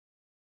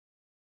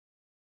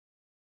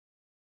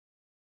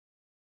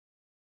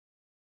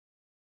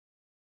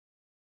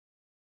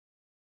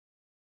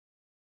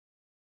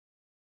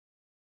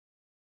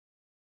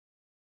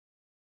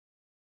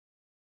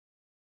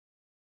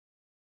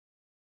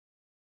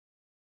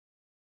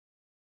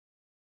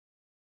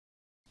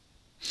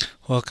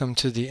Welcome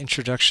to the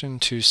Introduction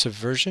to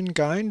Subversion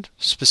guide,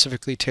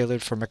 specifically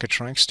tailored for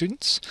Mechatronics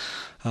students.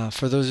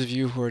 For those of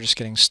you who are just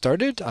getting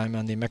started, I'm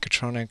on the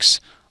Mechatronics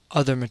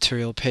Other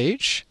Material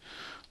page.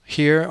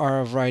 Here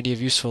are a variety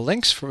of useful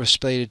links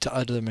related to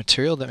other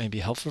material that may be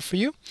helpful for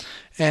you.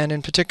 And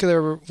in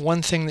particular,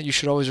 one thing that you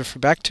should always refer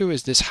back to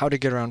is this How to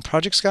Get Around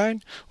Projects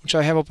guide, which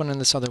I have open in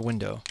this other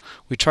window.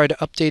 We try to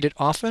update it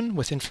often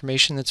with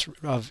information that's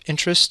of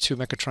interest to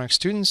mechatronics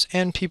students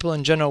and people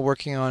in general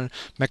working on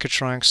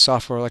mechatronics,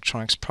 software,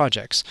 electronics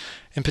projects.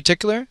 In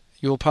particular,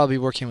 you will probably be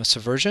working with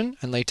Subversion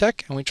and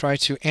LaTeX, and we try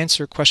to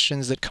answer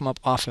questions that come up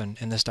often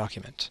in this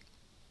document.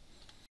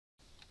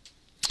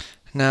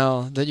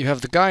 Now that you have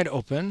the guide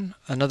open,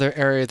 another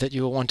area that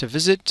you will want to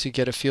visit to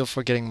get a feel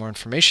for getting more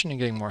information and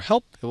getting more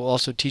help, it will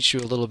also teach you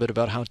a little bit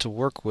about how to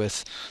work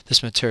with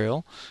this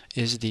material,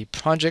 is the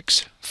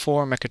Projects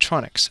for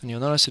Mechatronics. And you'll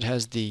notice it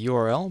has the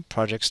URL,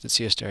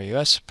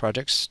 projects.cs.us,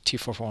 projects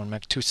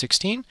T-411-MECH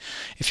 216.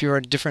 If you're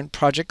a different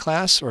project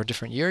class or a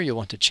different year, you'll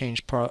want to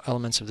change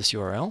elements of this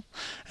URL.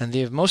 And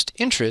the of most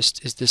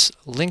interest is this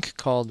link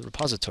called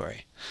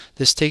repository.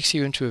 This takes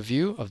you into a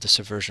view of the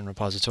Subversion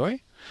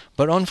repository,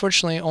 but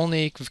unfortunately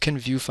only can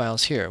view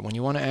files here. When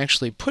you want to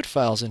actually put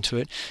files into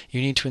it,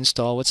 you need to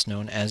install what's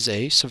known as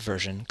a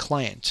Subversion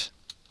client,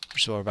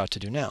 which is what we're about to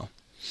do now.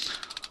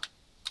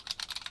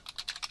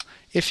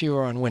 If you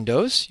are on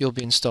Windows, you'll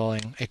be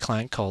installing a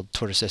client called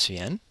Tortoise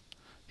SVN.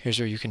 Here's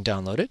where you can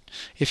download it.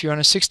 If you're on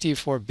a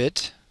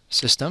 64-bit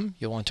system,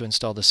 you'll want to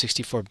install the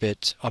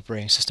 64-bit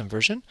operating system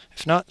version,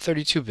 if not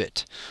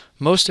 32-bit.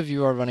 Most of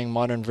you are running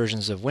modern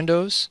versions of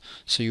Windows,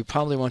 so you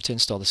probably want to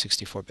install the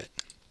 64-bit.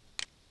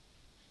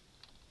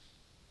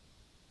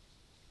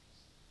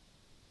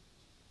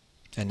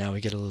 And now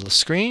we get a little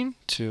screen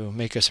to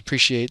make us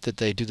appreciate that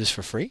they do this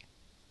for free.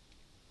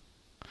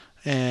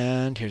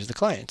 And here's the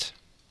client.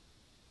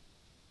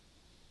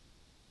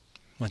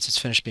 Once it's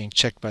finished being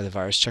checked by the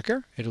virus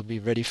checker, it'll be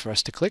ready for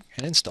us to click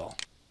and install.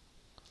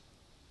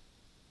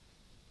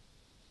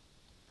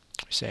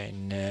 We say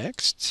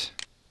next.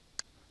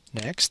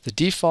 Next. The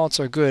defaults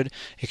are good,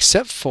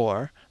 except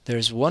for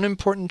there's one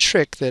important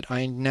trick that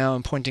I now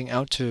am pointing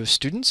out to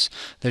students.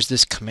 There's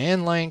this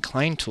command line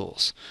client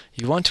tools.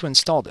 You want to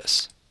install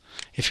this.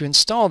 If you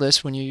install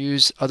this, when you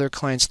use other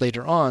clients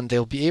later on,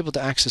 they'll be able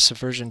to access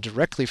Subversion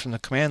directly from the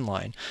command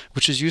line,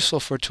 which is useful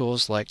for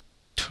tools like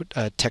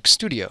Text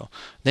Studio.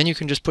 Then you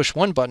can just push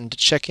one button to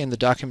check in the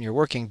document you're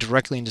working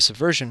directly into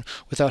Subversion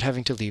without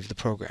having to leave the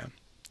program.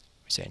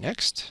 We say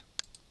next.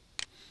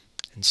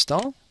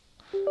 Install.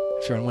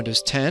 If you're on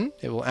Windows 10,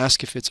 it will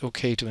ask if it's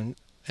okay to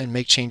and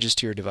make changes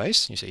to your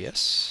device. You say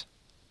yes.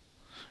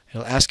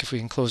 It'll ask if we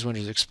can close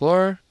Windows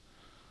Explorer.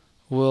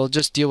 We'll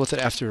just deal with it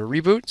after a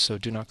reboot, so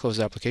do not close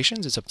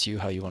applications. It's up to you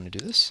how you want to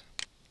do this.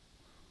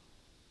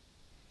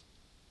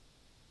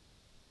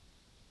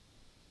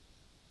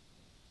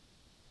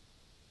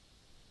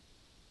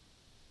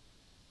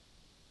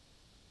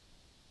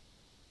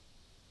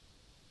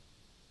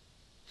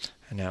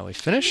 And now we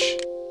finish.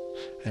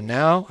 And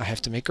now I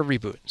have to make a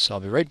reboot, so I'll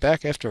be right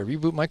back after I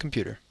reboot my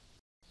computer.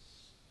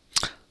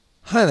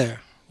 Hi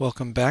there.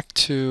 Welcome back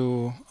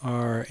to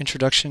our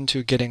introduction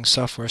to getting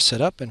software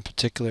set up, in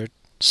particular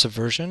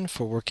Subversion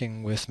for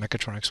working with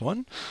Mechatronics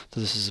 1, so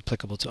this is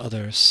applicable to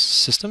other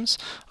systems.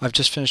 I've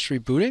just finished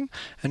rebooting,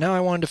 and now I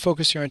wanted to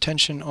focus your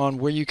attention on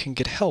where you can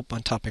get help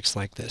on topics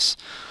like this.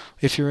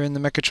 If you're in the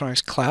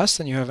Mechatronics class,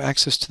 then you have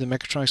access to the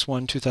Mechatronics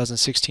 1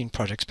 2016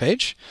 projects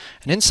page,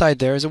 and inside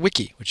there is a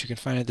wiki, which you can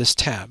find at this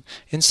tab.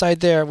 Inside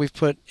there we've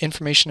put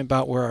information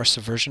about where our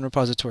Subversion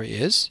repository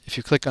is. If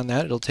you click on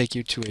that, it'll take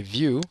you to a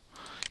view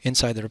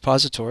inside the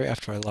repository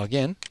after I log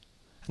in.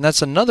 And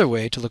that's another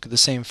way to look at the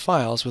same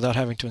files without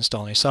having to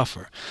install any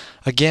software.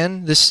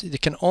 Again,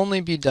 it can only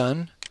be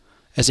done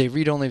as a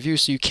read-only view,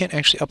 so you can't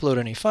actually upload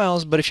any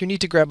files, but if you need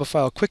to grab a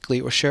file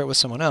quickly or share it with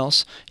someone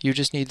else, you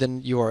just need the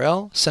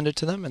URL, send it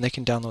to them, and they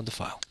can download the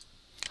file.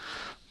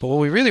 But what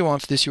we really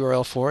want this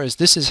URL for is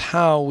this is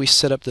how we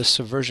set up the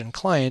Subversion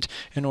client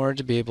in order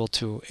to be able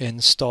to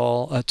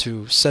install,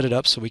 to set it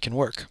up so we can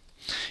work.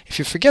 If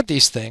you forget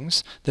these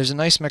things, there's a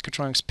nice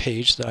Mechatronics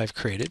page that I've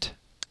created,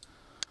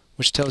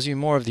 which tells you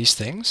more of these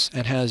things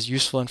and has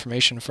useful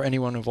information for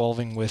anyone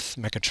involving with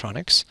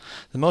mechatronics.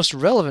 The most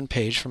relevant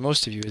page for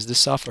most of you is this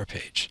software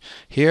page.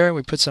 Here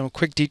we put some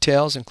quick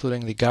details,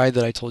 including the guide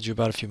that I told you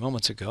about a few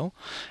moments ago,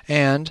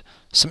 and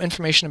some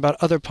information about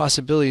other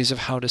possibilities of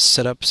how to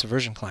set up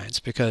Subversion clients,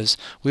 because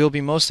we'll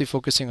be mostly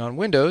focusing on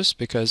Windows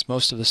because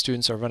most of the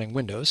students are running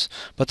Windows,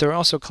 but there are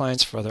also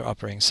clients for other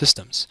operating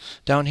systems.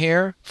 Down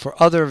here,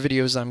 for other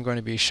videos I'm going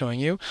to be showing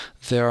you,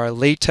 there are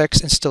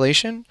LaTeX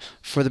installation.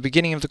 For the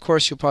beginning of the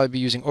course, you'll probably be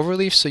using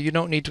Overleaf, so you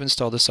don't need to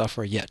install the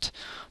software yet.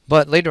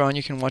 But later on,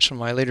 you can watch some of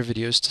my later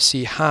videos to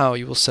see how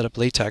you will set up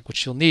LaTeX,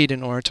 which you'll need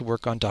in order to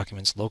work on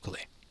documents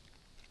locally.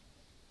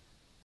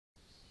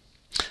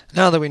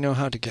 Now that we know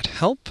how to get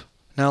help,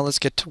 now let's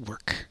get to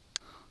work.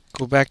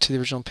 Go back to the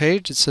original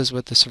page. It says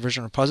what the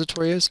Subversion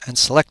repository is, and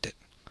select it.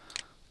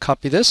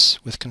 Copy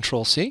this with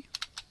Control-C,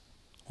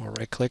 or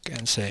right-click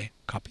and say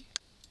copy.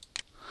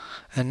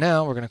 And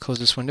now we're going to close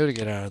this window to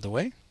get it out of the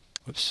way.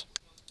 Whoops.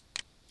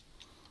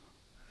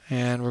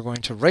 And we're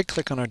going to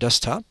right-click on our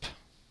desktop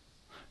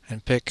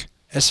and pick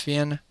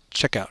SVN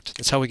Checkout.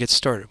 That's how we get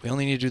started. We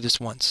only need to do this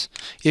once.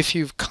 If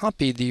you've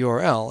copied the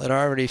URL, it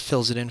already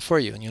fills it in for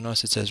you. And you'll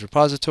notice it says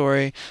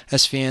repository,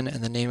 SVN,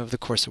 and the name of the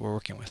course that we're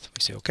working with.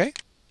 We say OK.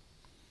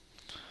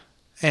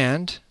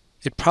 And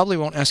it probably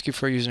won't ask you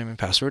for a username and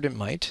password. It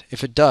might.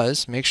 If it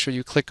does, make sure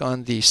you click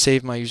on the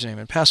Save My Username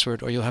and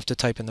Password, or you'll have to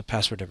type in the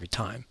password every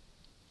time.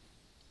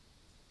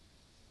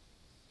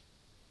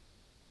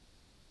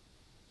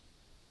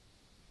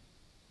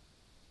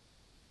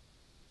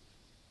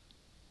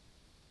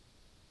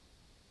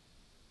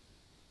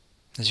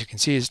 As you can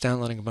see, it's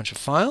downloading a bunch of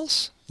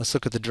files. Let's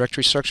look at the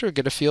directory structure,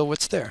 get a feel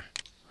what's there.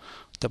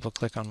 Double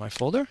click on my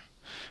folder.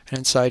 And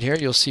inside here,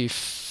 you'll see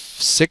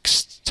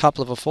 6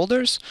 top-level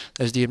folders.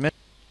 There's the admin.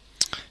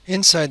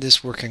 Inside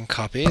this working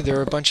copy, there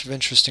are a bunch of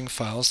interesting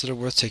files that are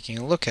worth taking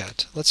a look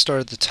at. Let's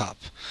start at the top.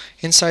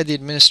 Inside the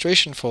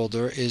administration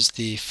folder is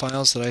the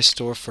files that I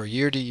store for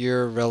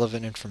year-to-year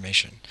relevant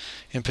information.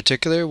 In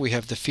particular, we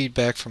have the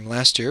feedback from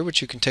last year,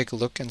 which you can take a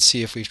look and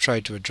see if we've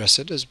tried to address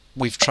it, as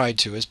we've tried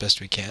to as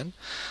best we can.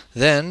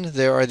 Then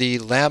there are the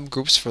lab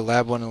groups for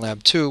Lab 1 and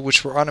Lab 2,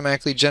 which were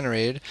automatically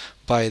generated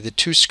by the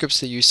 2 scripts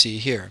that you see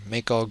here,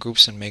 make all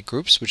groups and make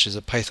groups, which is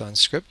a Python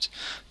script.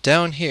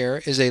 Down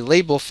here is a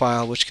label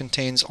file which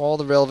contains all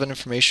the relevant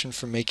information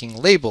for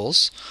making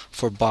labels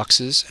for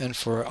boxes and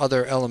for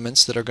other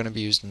elements that are going to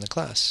be used in the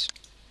class.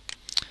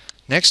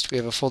 Next, we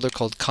have a folder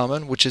called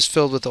Common, which is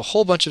filled with a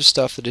whole bunch of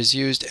stuff that is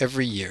used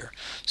every year.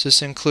 So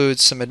this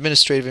includes some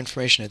administrative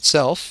information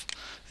itself,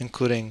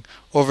 including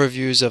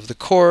overviews of the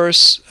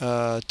course,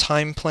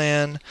 time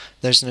plan.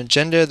 There's an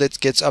agenda that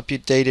gets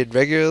updated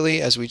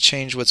regularly as we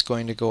change what's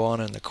going to go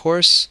on in the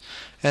course.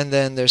 And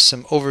then there's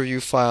some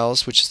overview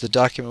files, which is the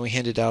document we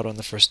handed out on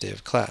the first day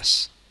of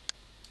class.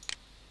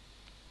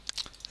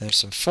 There's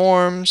some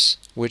forms,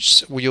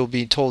 which you'll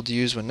be told to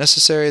use when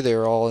necessary.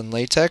 They're all in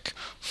LaTeX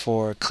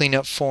for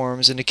cleanup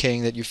forms,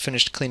 indicating that you've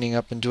finished cleaning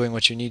up and doing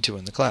what you need to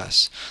in the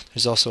class.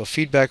 There's also a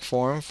feedback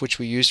form, which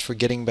we used for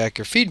getting back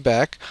your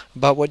feedback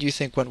about what you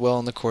think went well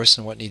in the course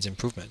and what needs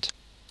improvement.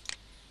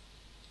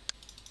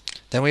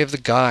 Then we have the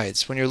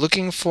guides. When you're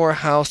looking for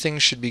how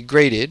things should be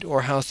graded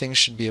or how things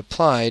should be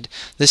applied,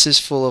 this is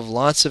full of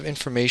lots of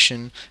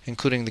information,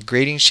 including the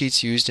grading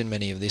sheets used in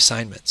many of the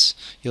assignments.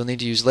 You'll need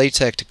to use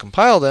LaTeX to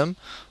compile them,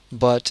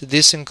 but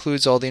this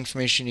includes all the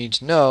information you need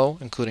to know,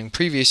 including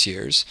previous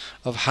years,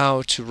 of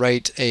how to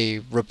write a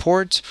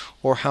report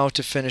or how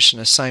to finish an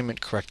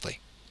assignment correctly.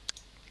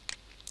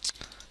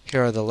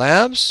 Here are the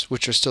labs,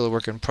 which are still a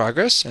work in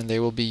progress, and they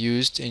will be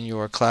used in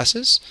your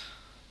classes.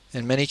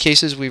 In many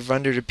cases, we've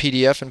rendered a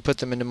PDF and put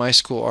them into my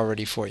school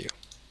already for you.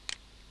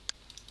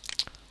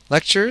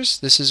 Lectures,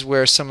 this is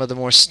where some of the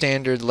more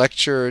standard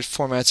lecture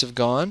formats have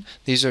gone.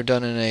 These are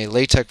done in a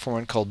LaTeX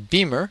format called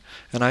Beamer,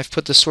 and I've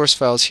put the source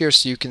files here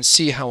so you can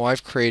see how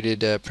I've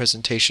created a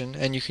presentation,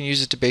 and you can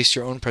use it to base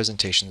your own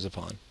presentations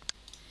upon.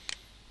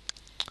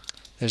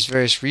 There's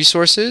various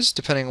resources,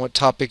 depending on what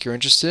topic you're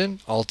interested in.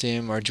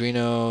 Altium,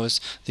 Arduinos,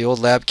 the old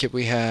lab kit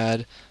we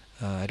had.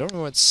 I don't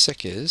know what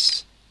SICK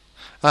is.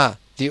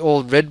 The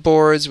old red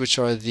boards, which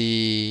are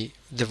the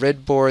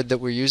red board that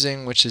we're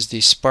using, which is the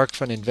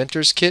SparkFun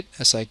Inventors Kit,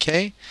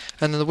 SIK,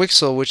 and then the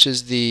Wixel, which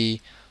is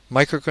the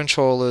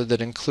microcontroller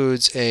that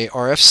includes a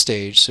RF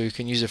stage, so you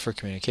can use it for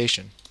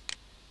communication.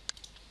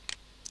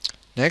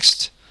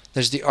 Next,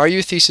 there's the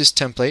RU Thesis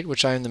template,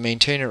 which I am the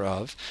maintainer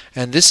of,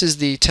 and this is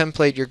the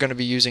template you're going to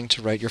be using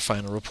to write your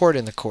final report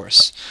in the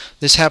course.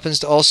 This happens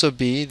to also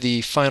be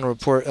the final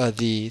report,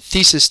 the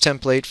thesis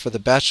template for the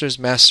bachelor's,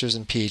 master's,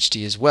 and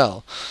PhD as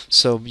well.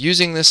 So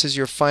using this as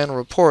your final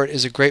report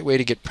is a great way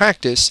to get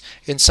practice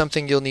in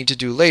something you'll need to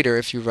do later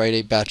if you write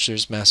a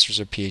bachelor's, master's,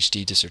 or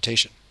PhD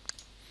dissertation.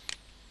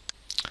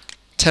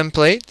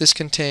 Template, this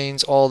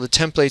contains all the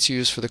templates you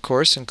use for the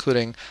course,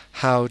 including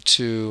how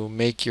to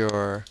make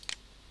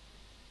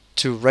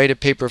to write a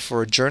paper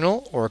for a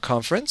journal or a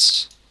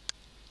conference,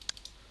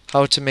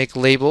 how to make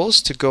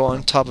labels to go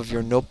on top of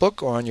your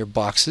notebook or on your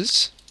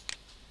boxes,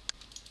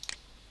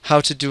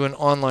 how to do an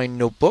online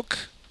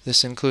notebook.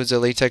 This includes a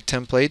LaTeX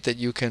template that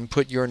you can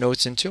put your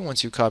notes into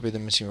once you copy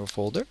them into your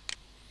folder.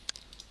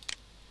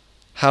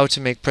 How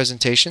to make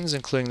presentations,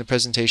 including the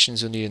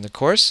presentations you'll need in the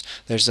course.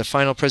 There's a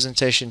final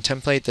presentation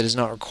template that is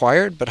not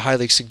required but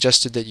highly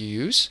suggested that you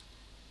use.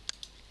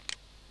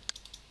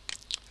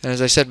 And as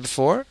I said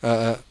before,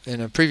 in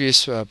a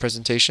previous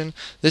presentation,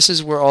 this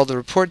is where all the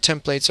report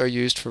templates are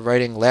used for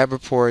writing lab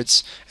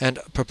reports and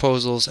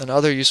proposals and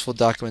other useful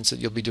documents that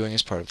you'll be doing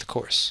as part of the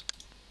course.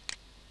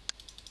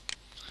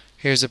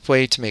 Here's a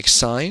way to make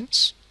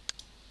signs.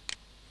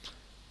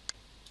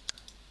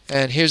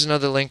 And here's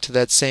another link to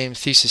that same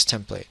thesis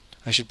template.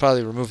 I should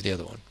probably remove the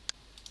other one.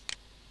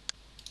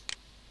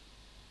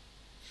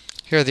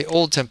 Here are the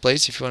old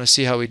templates if you want to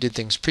see how we did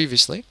things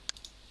previously.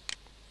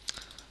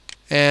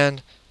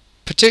 And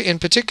in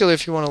particular,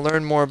 if you want to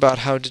learn more about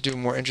how to do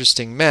more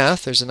interesting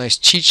math, there's a nice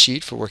cheat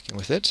sheet for working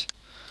with it.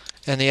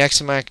 and the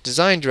Axiomatic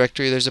Design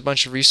directory, there's a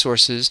bunch of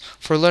resources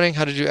for learning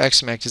how to do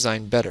Axiomatic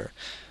Design better.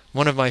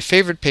 One of my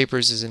favorite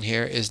papers is in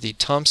here is the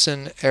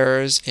Thompson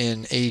Errors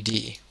in AD,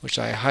 which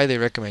I highly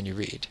recommend you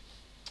read.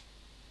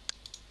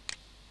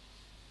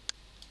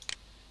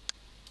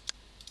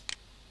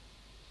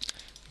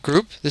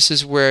 Group, this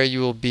is where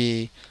you will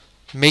be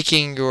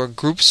making your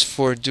groups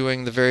for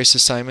doing the various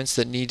assignments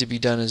that need to be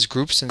done as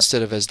groups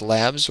instead of as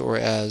labs or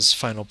as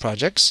final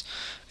projects.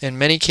 In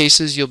many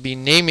cases, you'll be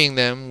naming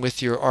them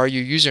with your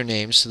RU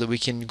usernames so that we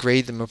can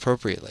grade them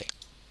appropriately.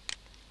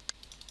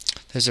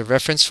 There's a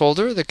reference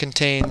folder that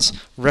contains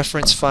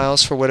reference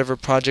files for whatever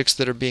projects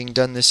that are being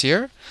done this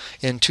year.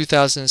 In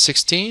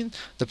 2016,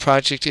 the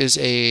project is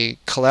a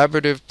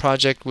collaborative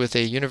project with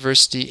a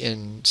university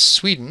in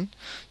Sweden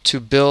to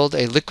build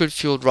a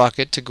liquid-fueled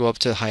rocket to go up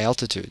to high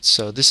altitudes.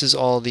 So this is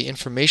all the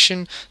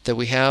information that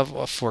we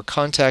have for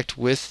contact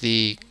with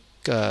the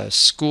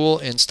school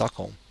in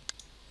Stockholm.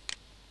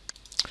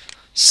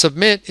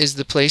 Submit is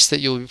the place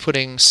that you'll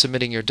be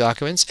submitting your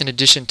documents in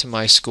addition to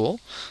My School.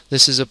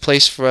 This is a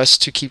place for us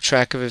to keep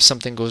track of if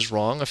something goes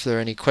wrong, if there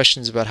are any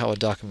questions about how a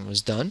document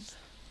was done.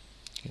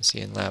 You can see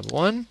in Lab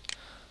 1.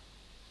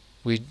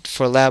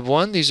 For Lab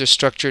 1, these are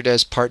structured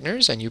as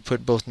partners, and you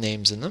put both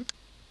names in them.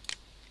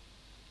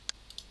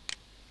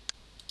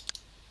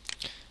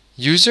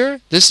 User,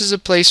 this is a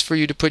place for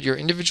you to put your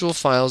individual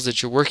files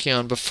that you're working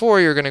on before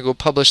you're going to go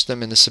publish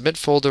them in the Submit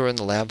folder or in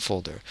the Lab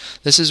folder.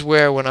 This is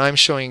where, when I'm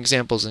showing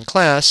examples in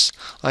class,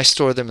 I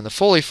store them in the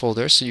Foley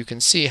folder so you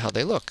can see how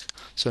they look.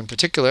 So in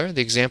particular,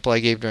 the example I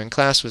gave during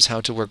class was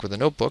how to work with a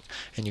notebook,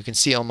 and you can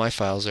see all my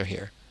files are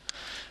here.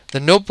 The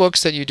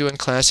notebooks that you do in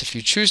class, if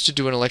you choose to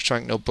do an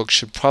electronic notebook,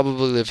 should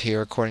probably live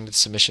here according to the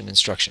submission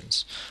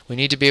instructions. We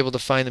need to be able to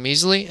find them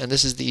easily, and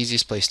this is the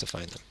easiest place to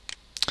find them.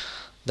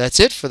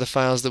 That's it for the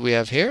files that we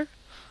have here.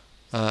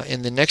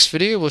 In the next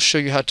video, we'll show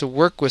you how to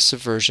work with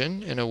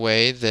Subversion in a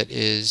way that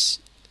is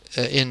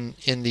in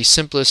the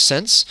simplest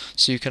sense,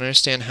 so you can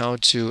understand how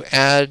to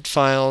add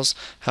files,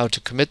 how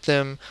to commit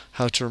them,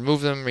 how to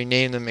remove them,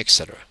 rename them,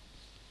 etc.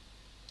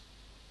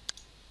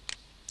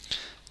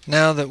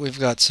 Now that we've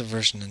got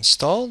Subversion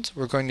installed,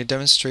 we're going to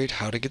demonstrate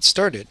how to get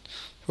started.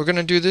 We're going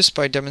to do this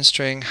by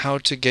demonstrating how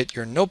to get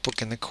your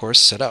notebook in the course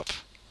set up.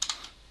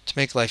 To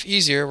make life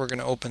easier, we're going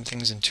to open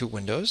things in two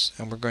windows,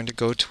 and we're going to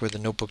go to where the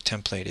notebook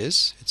template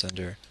is. It's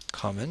under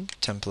Common,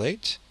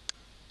 Template,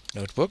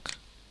 Notebook.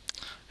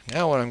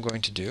 Now what I'm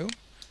going to do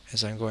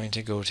is I'm going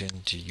to go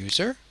into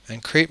User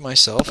and create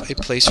myself a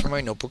place for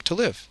my notebook to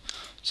live.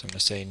 So I'm going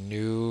to say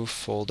New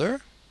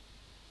Folder,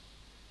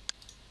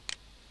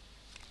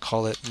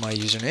 call it my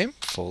username,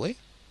 Foley.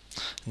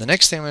 And the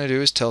next thing I'm going to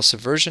do is tell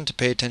Subversion to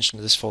pay attention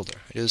to this folder.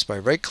 I do this by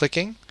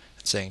right-clicking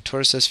and saying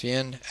Tortoise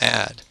SVN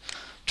Add.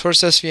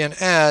 Tortoise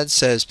SVN Add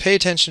says pay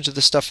attention to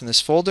the stuff in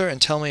this folder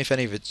and tell me if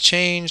any of it's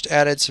changed,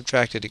 added,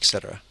 subtracted,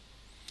 etc.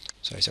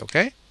 So I say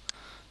OK.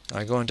 Now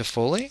I go into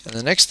Foley, and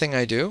the next thing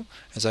I do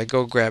is I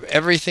go grab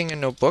everything in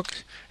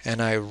Notebook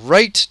and I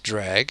right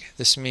drag.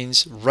 This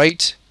means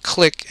right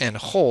click and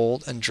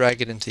hold and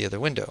drag it into the other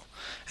window.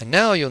 And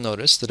now you'll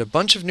notice that a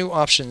bunch of new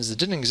options that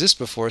didn't exist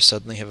before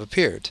suddenly have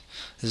appeared.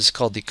 This is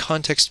called the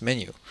context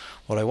menu.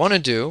 What I want to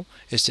do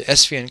is to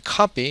SVN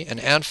copy and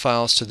add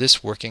files to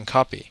this working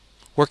copy.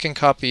 Working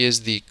copy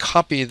is the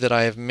copy that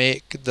I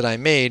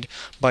made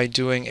by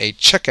doing a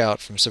checkout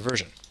from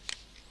Subversion.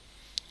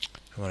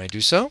 And when I do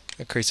so,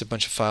 it creates a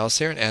bunch of files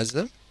here and adds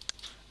them.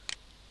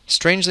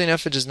 Strangely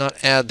enough, it does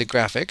not add the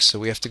graphics, so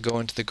we have to go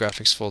into the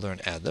graphics folder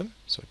and add them.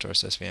 So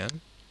Tortoise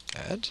SVN,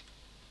 add.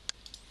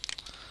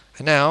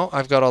 And now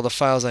I've got all the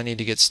files I need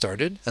to get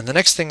started. And the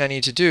next thing I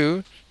need to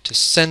do to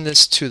send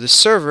this to the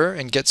server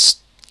and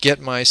get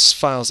my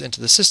files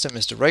into the system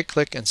is to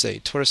right-click and say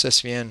Tortoise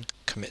SVN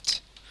commit.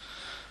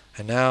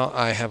 And now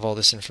I have all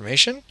this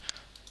information.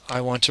 I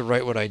want to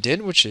write what I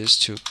did, which is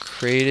to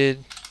copied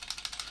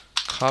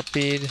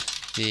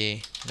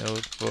the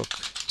notebook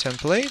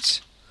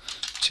template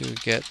to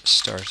get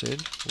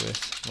started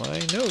with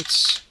my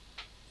notes.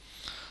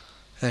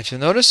 And if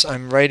you'll notice,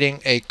 I'm writing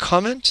a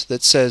comment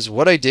that says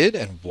what I did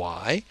and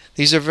why.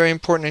 These are very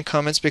important in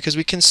comments because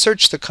we can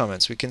search the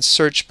comments. We can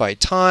search by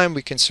time,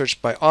 we can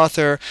search by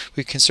author,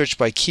 we can search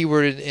by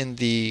keyword in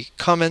the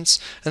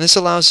comments, and this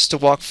allows us to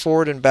walk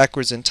forward and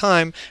backwards in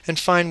time and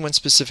find when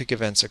specific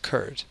events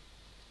occurred.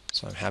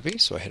 So I'm happy,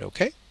 so I hit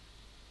OK.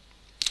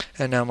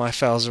 And now my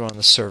files are on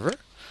the server,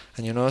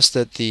 and you'll notice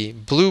that the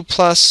blue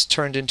plus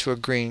turned into a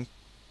green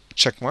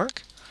check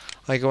mark.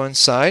 I go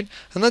inside,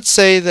 and let's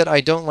say that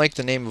I don't like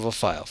the name of a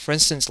file. For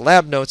instance,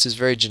 lab notes is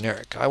very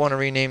generic. I want to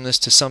rename this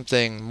to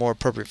something more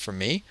appropriate for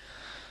me.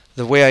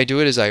 The way I do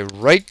it is I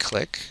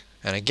right-click,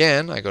 and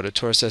again, I go to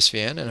Tortoise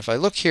SVN, and if I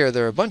look here,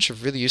 there are a bunch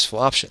of really useful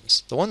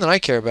options. The one that I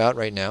care about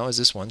right now is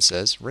this one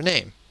says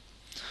rename.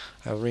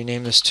 I will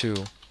rename this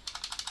to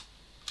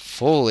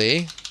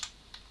Foley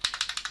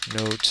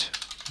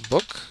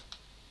Notebook.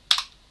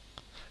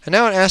 And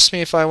now it asks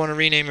me if I want to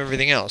rename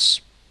everything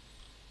else.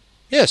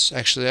 Yes,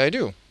 actually I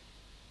do.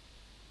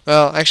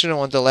 Well, I actually don't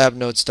want the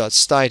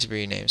labnotes.sty to be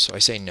renamed, so I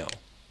say no.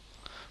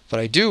 But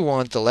I do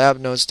want the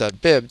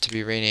labnotes.bib to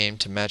be renamed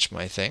to match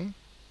my thing.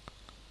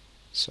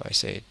 So I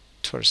say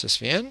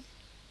TourSysVN,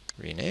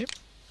 rename,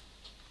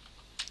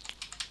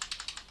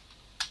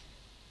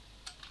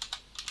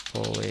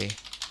 Foley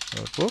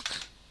notebook.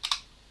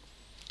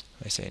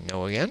 I say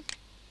no again.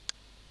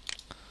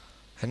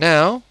 And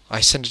now I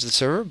send it to the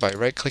server by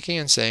right-clicking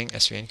and saying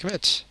svn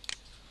commit.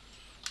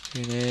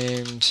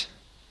 Renamed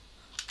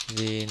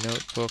the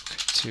notebook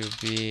to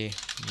be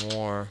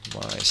more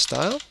my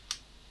style.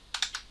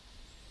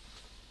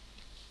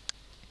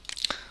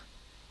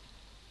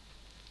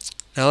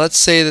 Now let's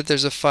say that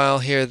there's a file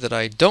here that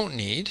I don't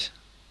need,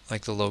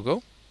 like the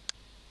logo.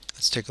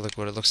 Let's take a look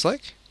what it looks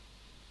like.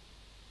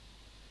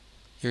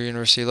 Your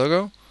university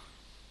logo.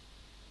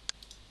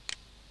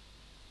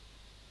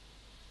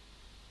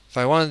 If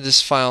I wanted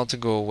this file to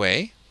go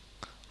away,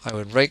 I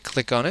would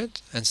right-click on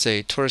it and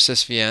say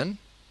TourSysVN,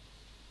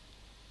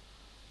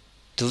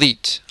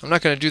 delete. I'm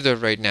not going to do that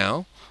right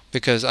now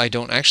because I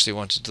don't actually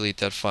want to delete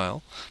that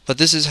file. But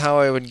this is how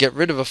I would get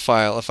rid of a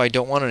file if I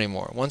don't want it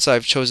anymore. Once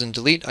I've chosen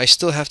delete, I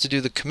still have to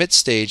do the commit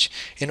stage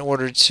in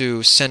order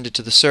to send it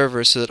to the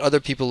server so that other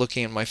people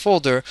looking at my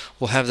folder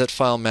will have that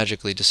file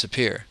magically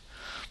disappear.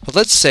 But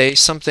let's say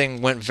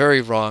something went very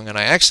wrong and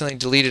I accidentally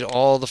deleted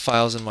all the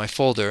files in my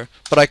folder,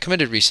 but I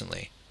committed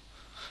recently.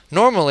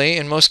 Normally,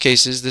 in most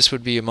cases, this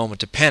would be a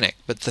moment to panic,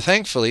 but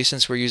thankfully,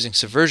 since we're using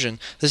Subversion,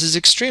 this is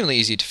extremely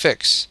easy to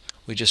fix.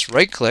 We just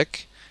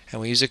right-click and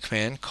we use a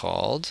command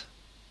called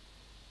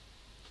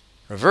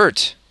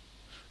revert.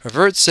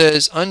 Revert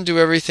says undo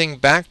everything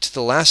back to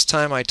the last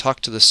time I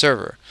talked to the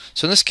server.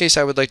 So in this case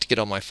I would like to get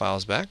all my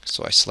files back,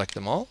 so I select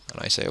them all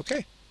and I say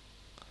OK.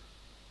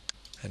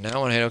 And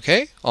now when I hit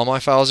OK, all my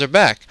files are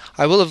back.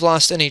 I will have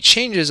lost any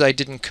changes I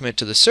didn't commit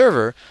to the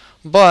server,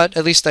 but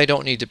at least I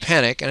don't need to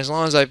panic, and as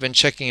long as I've been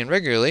checking in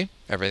regularly,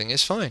 everything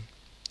is fine.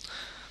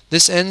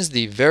 This ends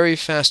the very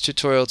fast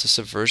tutorial to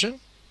Subversion.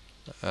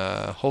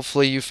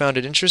 Hopefully you found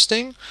it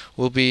interesting.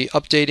 We'll be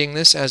updating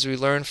this as we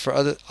learn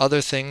for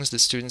other things that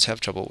students have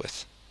trouble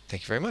with.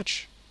 Thank you very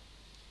much.